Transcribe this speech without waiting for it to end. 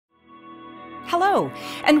Hello,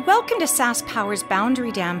 and welcome to SaskPower's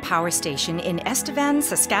Boundary Dam Power Station in Estevan,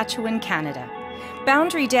 Saskatchewan, Canada.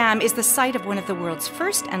 Boundary Dam is the site of one of the world's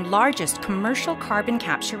first and largest commercial carbon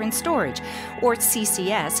capture and storage, or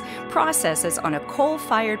CCS, processes on a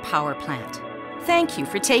coal-fired power plant. Thank you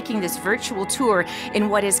for taking this virtual tour in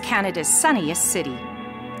what is Canada's sunniest city.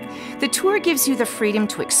 The tour gives you the freedom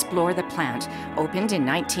to explore the plant, opened in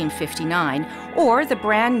 1959, or the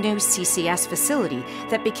brand new CCS facility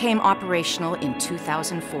that became operational in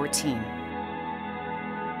 2014.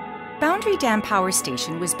 Boundary Dam Power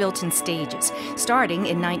Station was built in stages, starting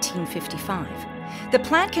in 1955. The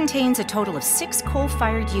plant contains a total of 6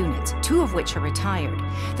 coal-fired units, 2 of which are retired.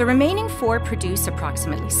 The remaining 4 produce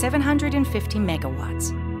approximately 750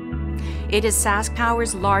 megawatts. It is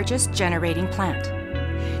SaskPower's largest generating plant.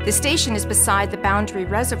 The station is beside the Boundary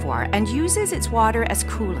Reservoir and uses its water as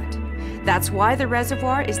coolant. That's why the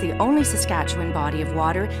reservoir is the only Saskatchewan body of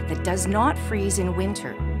water that does not freeze in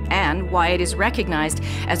winter, and why it is recognized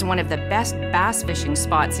as one of the best bass fishing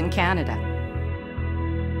spots in Canada.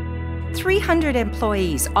 300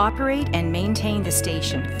 employees operate and maintain the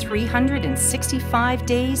station 365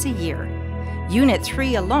 days a year. Unit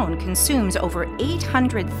 3 alone consumes over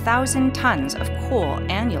 800,000 tons of coal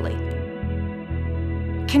annually.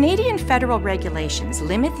 Canadian federal regulations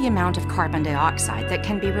limit the amount of carbon dioxide that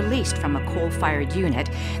can be released from a coal-fired unit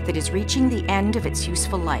that is reaching the end of its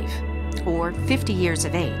useful life, or 50 years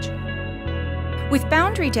of age. With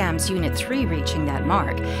Boundary Dam's Unit 3 reaching that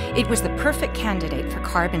mark, it was the perfect candidate for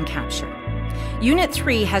carbon capture. Unit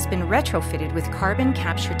 3 has been retrofitted with carbon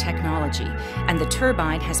capture technology, and the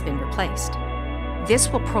turbine has been replaced.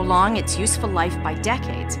 This will prolong its useful life by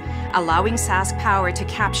decades, allowing SaskPower to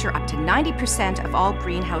capture up to 90% of all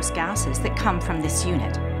greenhouse gases that come from this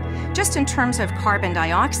unit. Just in terms of carbon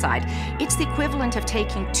dioxide, it's the equivalent of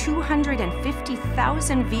taking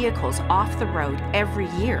 250,000 vehicles off the road every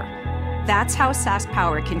year. That's how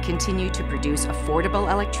SaskPower can continue to produce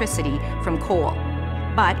affordable electricity from coal,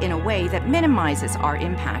 but in a way that minimizes our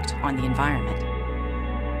impact on the environment.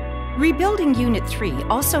 Rebuilding Unit 3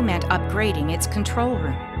 also meant upgrading its control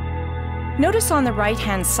room. Notice on the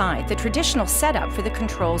right-hand side the traditional setup for the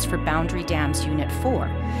controls for Boundary Dam's Unit 4,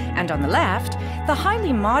 and on the left, the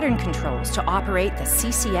highly modern controls to operate the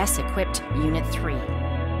CCS-equipped Unit 3.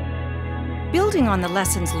 Building on the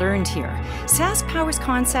lessons learned here, SaskPower's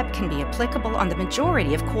concept can be applicable on the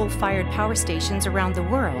majority of coal-fired power stations around the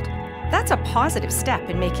world. That's a positive step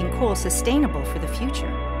in making coal sustainable for the future.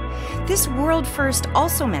 This world first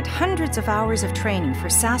also meant hundreds of hours of training for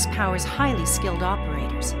SaskPower's highly skilled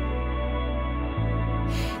operators.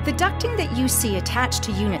 The ducting that you see attached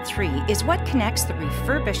to Unit 3 is what connects the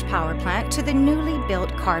refurbished power plant to the newly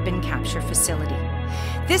built carbon capture facility.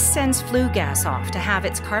 This sends flue gas off to have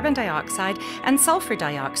its carbon dioxide and sulfur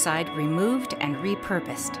dioxide removed and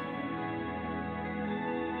repurposed.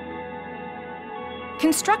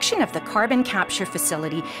 Construction of the carbon capture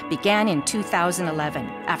facility began in 2011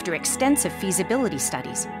 after extensive feasibility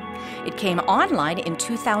studies. It came online in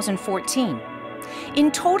 2014. In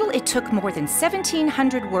total, it took more than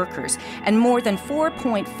 1,700 workers and more than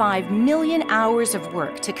 4.5 million hours of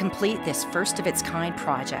work to complete this first-of-its-kind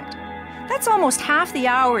project. That's almost half the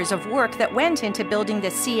hours of work that went into building the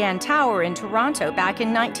CN Tower in Toronto back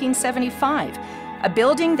in 1975, a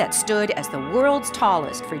building that stood as the world's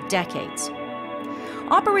tallest for decades.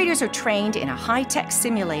 Operators are trained in a high-tech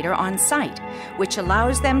simulator on site, which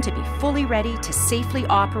allows them to be fully ready to safely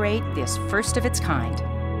operate this first-of-its-kind.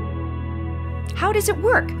 How does it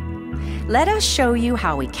work? Let us show you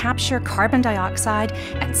how we capture carbon dioxide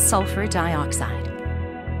and sulfur dioxide.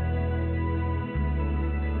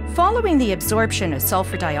 Following the absorption of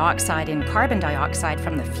sulfur dioxide and carbon dioxide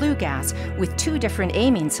from the flue gas with 2 different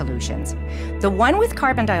amine solutions, the one with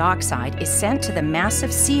carbon dioxide is sent to the massive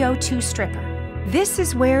CO2 stripper. This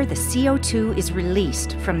is where the CO2 is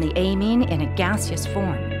released from the amine in a gaseous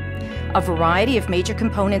form. A variety of major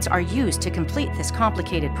components are used to complete this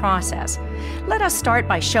complicated process. Let us start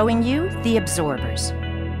by showing you the absorbers.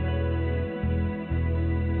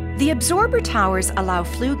 The absorber towers allow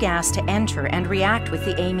flue gas to enter and react with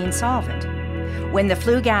the amine solvent. When the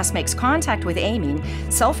flue gas makes contact with amine,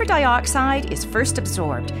 sulfur dioxide is first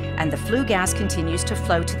absorbed, and the flue gas continues to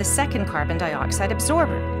flow to the second carbon dioxide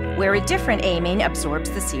absorber, where a different amine absorbs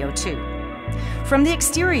the CO2. From the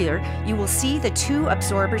exterior, you will see the 2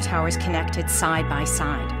 absorber towers connected side by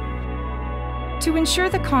side. To ensure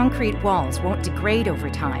the concrete walls won't degrade over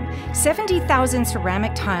time, 70,000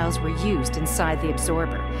 ceramic tiles were used inside the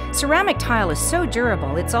absorber. Ceramic tile is so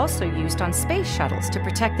durable, it's also used on space shuttles to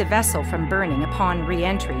protect the vessel from burning upon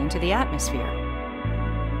re-entry into the atmosphere.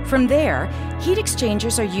 From there, heat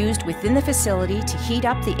exchangers are used within the facility to heat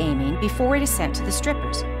up the amine before it is sent to the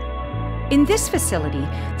strippers. In this facility,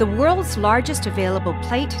 the world's largest available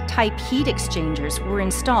plate-type heat exchangers were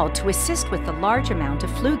installed to assist with the large amount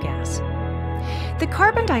of flue gas. The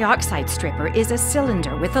carbon dioxide stripper is a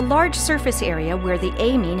cylinder with a large surface area where the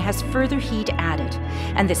amine has further heat added,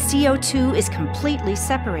 and the CO2 is completely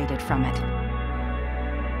separated from it.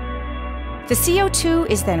 The CO2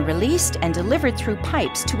 is then released and delivered through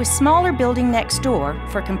pipes to a smaller building next door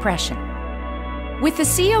for compression. With the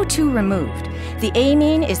CO2 removed, the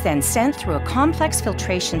amine is then sent through a complex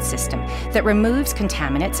filtration system that removes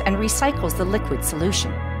contaminants and recycles the liquid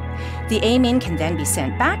solution. The amine can then be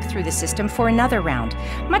sent back through the system for another round,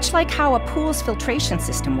 much like how a pool's filtration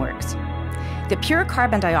system works. The pure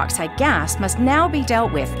carbon dioxide gas must now be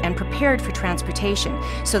dealt with and prepared for transportation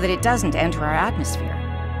so that it doesn't enter our atmosphere.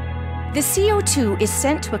 The CO2 is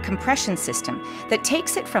sent to a compression system that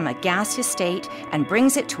takes it from a gaseous state and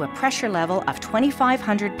brings it to a pressure level of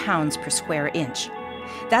 2,500 pounds per square inch.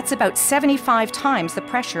 That's about 75 times the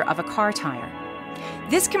pressure of a car tire.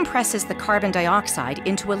 This compresses the carbon dioxide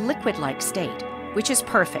into a liquid-like state, which is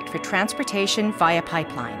perfect for transportation via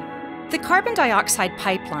pipeline. The carbon dioxide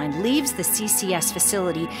pipeline leaves the CCS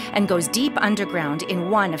facility and goes deep underground in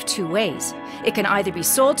one of two ways. It can either be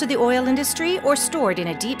sold to the oil industry or stored in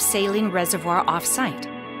a deep saline reservoir off-site.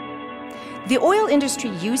 The oil industry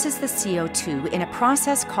uses the CO2 in a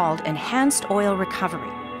process called enhanced oil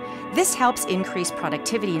recovery. This helps increase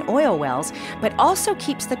productivity in oil wells, but also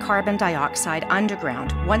keeps the carbon dioxide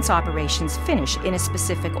underground once operations finish in a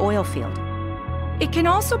specific oil field. It can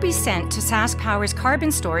also be sent to SaskPower's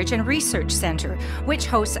Carbon Storage and Research Center, which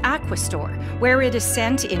hosts Aquastore, where it is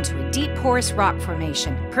sent into a deep porous rock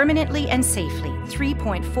formation, permanently and safely,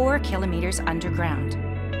 3.4 kilometers underground.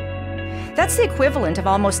 That's the equivalent of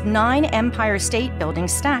almost 9 Empire State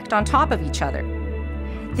Buildings stacked on top of each other.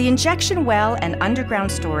 The injection well and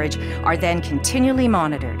underground storage are then continually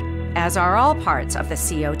monitored, as are all parts of the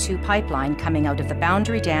CO2 pipeline coming out of the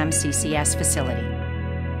Boundary Dam CCS facility.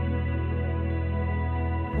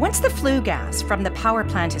 Once the flue gas from the power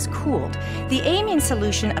plant is cooled, the amine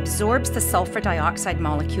solution absorbs the sulfur dioxide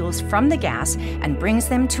molecules from the gas and brings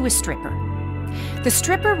them to a stripper. The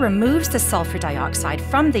stripper removes the sulfur dioxide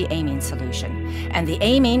from the amine solution, and the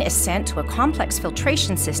amine is sent to a complex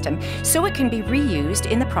filtration system so it can be reused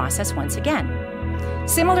in the process once again.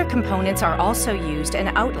 Similar components are also used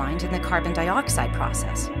and outlined in the carbon dioxide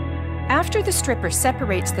process. After the stripper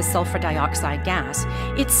separates the sulfur dioxide gas,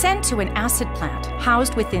 it's sent to an acid plant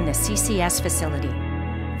housed within the CCS facility.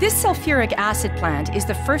 This sulfuric acid plant is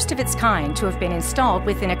the first of its kind to have been installed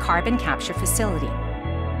within a carbon capture facility.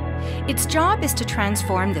 Its job is to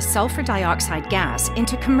transform the sulfur dioxide gas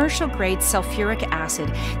into commercial-grade sulfuric acid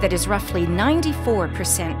that is roughly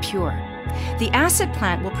 94% pure. The acid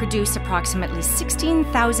plant will produce approximately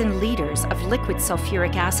 16,000 liters of liquid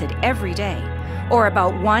sulfuric acid every day, or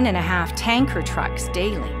about 1.5 tanker trucks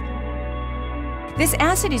daily. This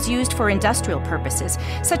acid is used for industrial purposes,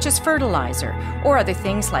 such as fertilizer, or other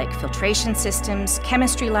things like filtration systems,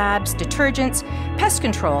 chemistry labs, detergents, pest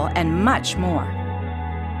control, and much more.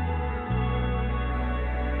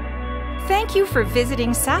 Thank you for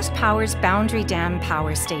visiting SaskPower's Boundary Dam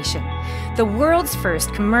Power Station, the world's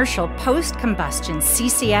first commercial post-combustion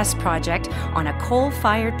CCS project on a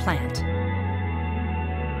coal-fired plant.